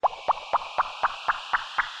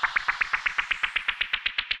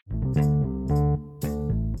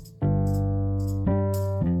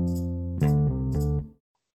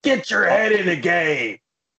Get your head in the game.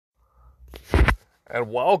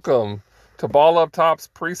 And welcome to Ball Up Top's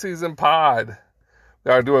preseason pod.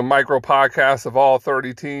 We are doing micro podcasts of all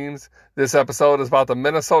 30 teams. This episode is about the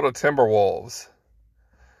Minnesota Timberwolves.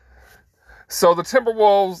 So the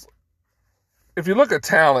Timberwolves, if you look at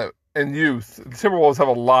talent and youth, the Timberwolves have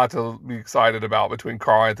a lot to be excited about between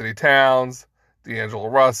Karl-Anthony Towns, D'Angelo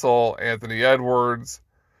Russell, Anthony Edwards.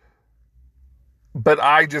 But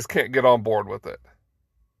I just can't get on board with it.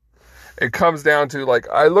 It comes down to, I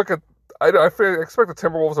expect the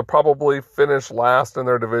Timberwolves to probably finish last in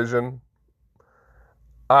their division.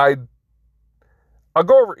 I'll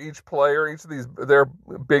go over each player, each of their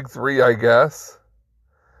big three, I guess.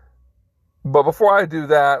 But before I do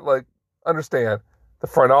that, understand, the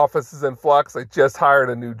front office is in flux. They just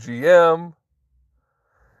hired a new GM.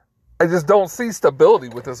 I just don't see stability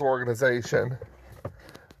with this organization.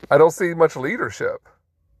 I don't see much leadership,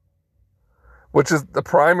 which is the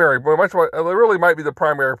primary, it really might be the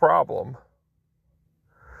primary problem.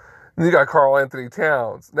 And you got Karl-Anthony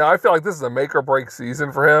Towns. Now, I feel like this is a make or break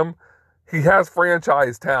season for him. He has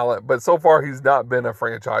franchise talent, but so far he's not been a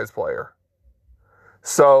franchise player.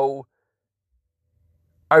 So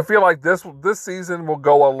I feel like this season will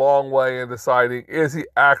go a long way in deciding, is he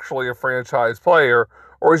actually a franchise player,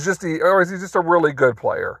 or is he just a really good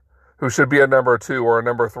player who should be a number 2 or a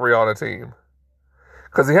number 3 on a team?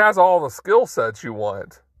 Because he has all the skill sets you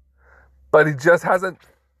want, but he just hasn't,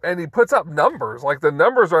 and he puts up numbers. The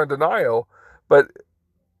numbers are in denial, but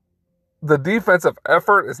the defensive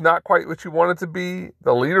effort is not quite what you want it to be.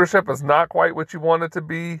 The leadership is not quite what you want it to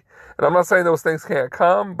be. And I'm not saying those things can't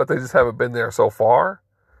come, but they just haven't been there so far.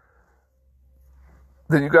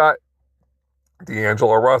 Then you got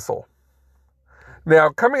D'Angelo Russell. Now,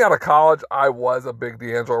 coming out of college, I was a big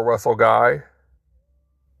D'Angelo Russell guy.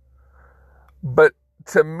 But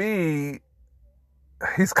to me,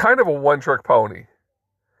 he's kind of a one-trick pony.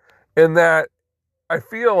 In that, I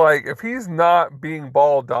feel like if he's not being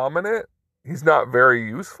ball dominant, he's not very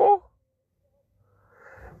useful.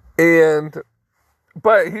 But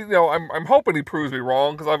I'm hoping he proves me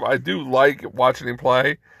wrong, because I do like watching him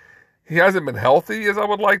play. He hasn't been healthy as I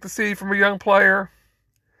would like to see from a young player.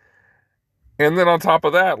 And then on top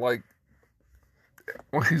of that,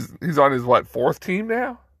 he's on his, 4th team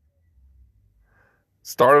now?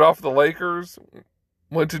 Started off with the Lakers,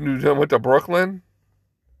 went to Brooklyn,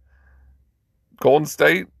 Golden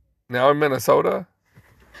State, now in Minnesota.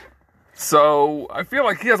 So I feel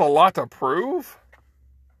like he has a lot to prove.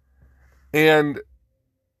 And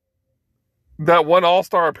that one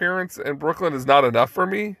All-Star appearance in Brooklyn is not enough for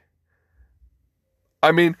me.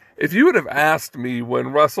 I mean, if you would have asked me when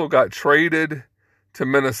Russell got traded to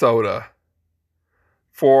Minnesota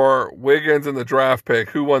for Wiggins and the draft pick,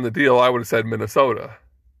 who won the deal, I would have said Minnesota.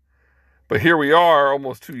 But here we are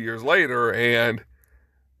almost 2 years later, and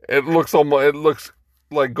it looks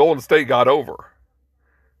like Golden State got over,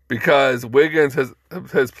 because Wiggins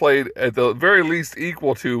has played at the very least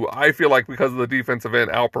equal to, I feel like, because of the defensive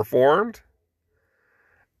end, outperformed.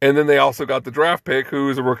 And then they also got the draft pick, who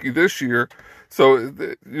is a rookie this year. So,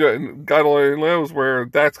 God only knows where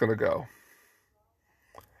that's going to go.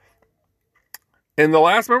 And the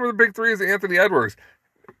last member of the big three is Anthony Edwards.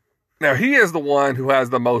 Now, he is the one who has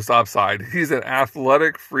the most upside. He's an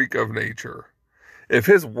athletic freak of nature. If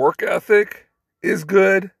his work ethic is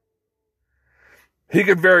good, he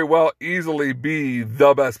could very well easily be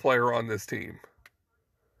the best player on this team.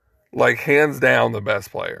 Hands down the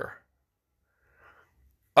best player.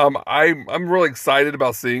 I'm really excited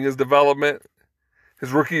about seeing his development.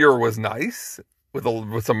 His rookie year was nice with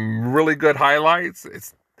some really good highlights.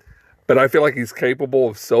 But I feel like he's capable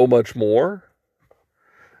of so much more.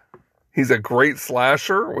 He's a great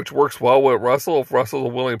slasher, which works well with Russell if Russell's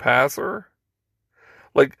a willing passer.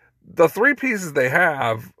 The three pieces they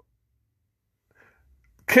have,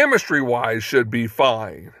 chemistry-wise, should be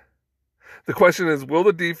fine. The question is, will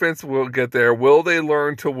the defense get there? Will they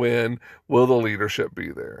learn to win? Will the leadership be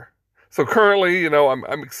there? So currently,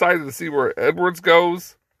 I'm excited to see where Edwards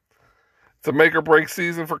goes. It's a make or break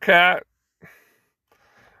season for Cat.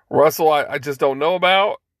 Russell, I just don't know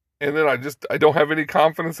about. And then I don't have any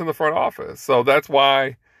confidence in the front office. So that's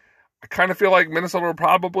why I kind of feel like Minnesota will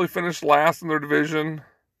probably finish last in their division.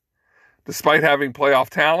 Despite having playoff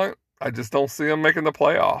talent, I just don't see them making the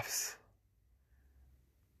playoffs.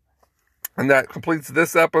 And that completes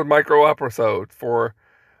this micro episode for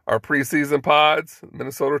our preseason pods,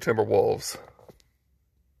 Minnesota Timberwolves.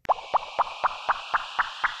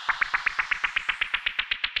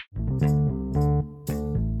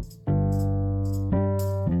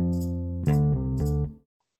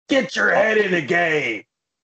 Get your head in the game.